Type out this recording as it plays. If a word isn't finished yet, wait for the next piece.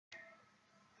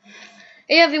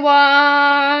Hey everyone,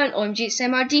 I'm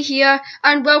GSMRD here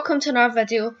and welcome to another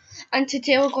video, and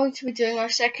today we're going to be doing our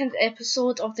second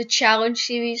episode of the challenge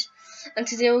series, and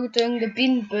today we're doing the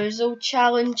Bean Boozled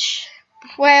challenge.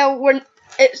 Well, we're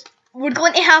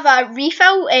going to have a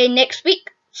refill next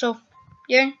week, so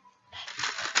yeah.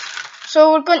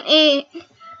 So I'm going to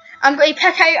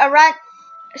pick out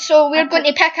we're going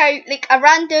to pick out like a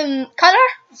random colour.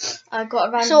 I got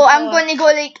a random So I'm colour. going to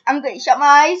go I'm going to shut my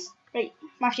eyes. Right,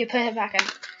 Matthew, put it back in.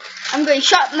 I'm going to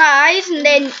shut my eyes and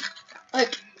then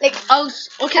I'll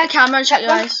look at the camera and shut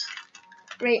your eyes.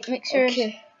 Right, make sure.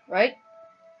 Okay, right.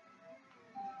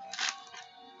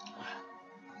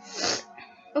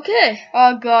 Okay.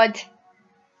 Oh God.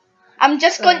 I'm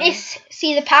just going to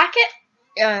see the packet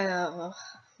Yeah,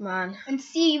 man. and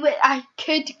see what I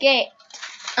could get.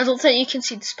 I don't think you can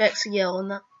see the specks of yellow in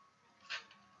that.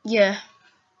 Yeah.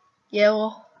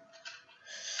 Yellow.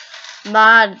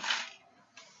 Man.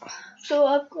 So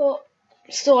I've got.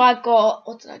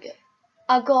 What did I get?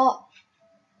 I got.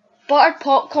 Buttered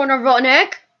popcorn or rotten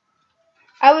egg?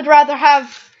 I would rather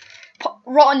have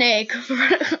rotten egg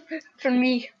for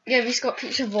me. Yeah, we've got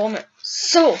peach or vomit.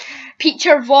 So, Peach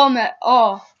or vomit.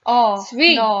 Oh,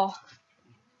 3, no.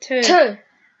 2,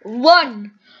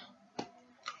 1.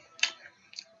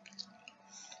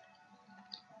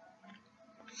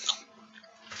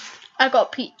 I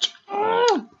got peach.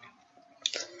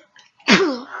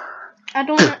 I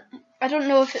don't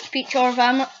know if it's peach or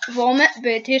vomit, but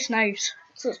it tastes nice.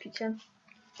 So it's peach in.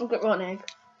 I've got rotten egg.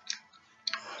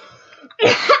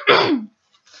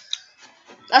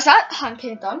 That's that hand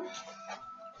paint done.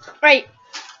 Right.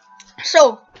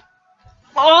 So,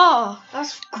 Oh,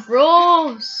 that's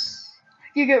gross.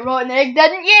 you get rotten egg,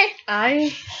 didn't you?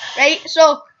 Aye. Right.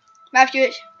 So, Matthew,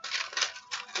 it's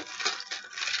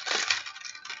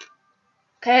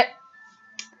Okay.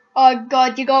 oh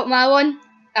God, you got my one.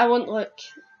 I won't look.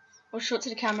 I'll show it to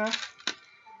the camera.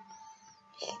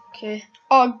 Okay.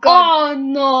 Oh God, Oh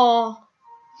no.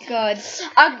 God.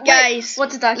 Guys,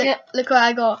 what did I get? Look what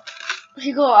I got.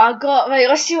 I got, right,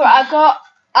 let's see what I got.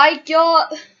 I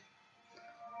got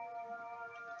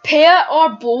pear or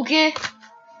bogey.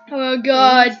 Oh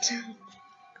God.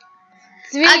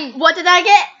 3, What did I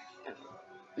get?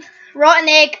 Rotten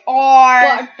egg or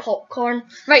buttered popcorn.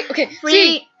 Right, okay.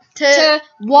 3, 2, 2,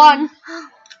 1.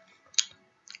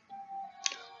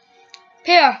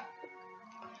 pear.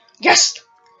 Yes!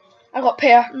 I got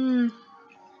pear.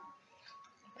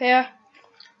 Pear.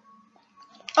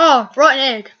 Oh, rotten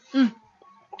egg.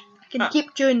 Can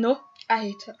keep chewing though. I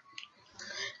hate it.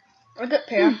 I got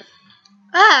pear.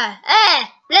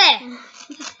 Bleh.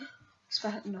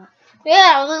 Spit it in that.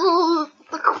 Yeah.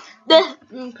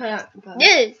 Pear.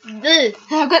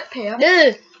 I got pear.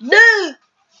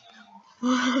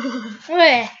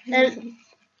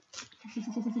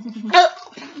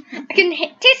 I can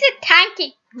taste it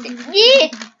tanky. Yeah.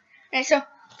 Right, so,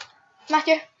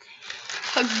 Matthew.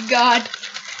 Oh God.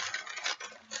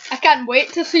 I can't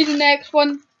wait to see the next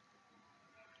one.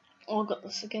 Oh, I got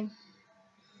this again.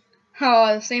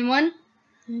 Oh, the same one?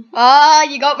 Oh,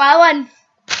 you got my one.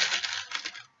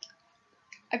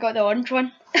 I got the orange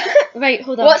one. Right,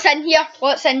 hold on. What's in here?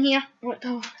 What's in here? What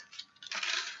the?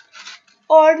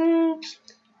 Orange,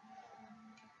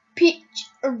 peach,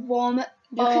 or vomit.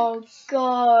 Oh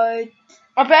God.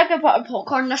 I better get buttered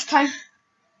popcorn this time.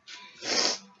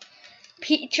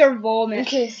 Peach or vomit.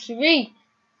 Okay, 3,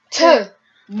 2,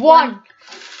 1.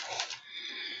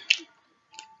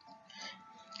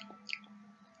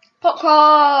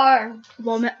 Popcorn.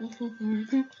 Vomit.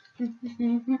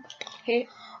 Okay.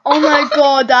 Oh my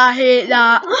God, I hate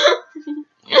that.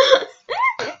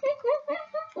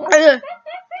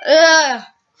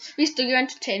 We still your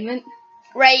entertainment.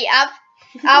 Right,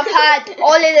 I've had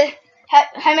all of the.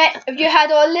 How many? Have you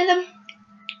had all of them?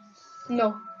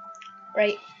 No,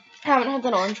 Right. I haven't had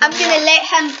an orange I'm one gonna yet. let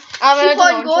him I haven't keep had an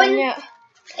on orange going one yet.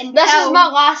 until. This is my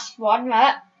last one,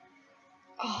 right?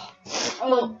 Oh my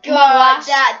God, last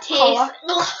that colour.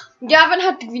 tastes. You haven't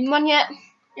had the green one yet.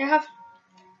 You have?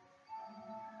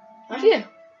 Have you?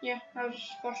 Yeah, that was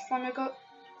the first one I got.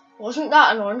 Wasn't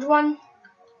that an orange one?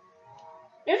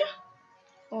 Did you?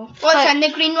 Oh. What's in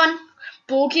the green one?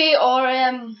 Bogey or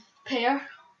pear?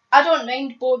 I don't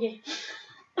mind bogey.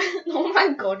 Oh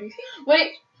my God!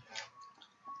 Wait.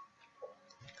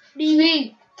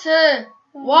 3, 2,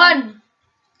 1.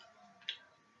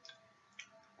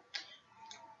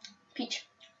 Peach.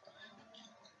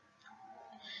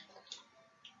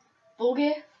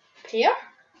 Bogey. Pear?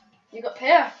 You got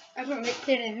pear. I don't like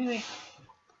pear anyway.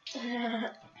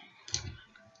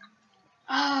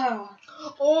 Oh,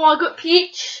 I got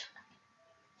peach.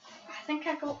 I think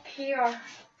I got pear.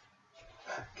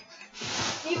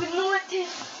 Even though it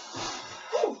tastes.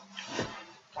 Ooh.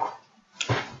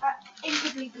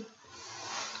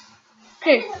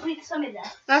 Okay, With some of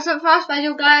that. that's it for this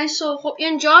video, guys. So hope you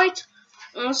enjoyed.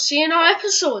 I'll see you in our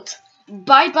episode.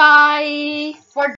 Bye bye.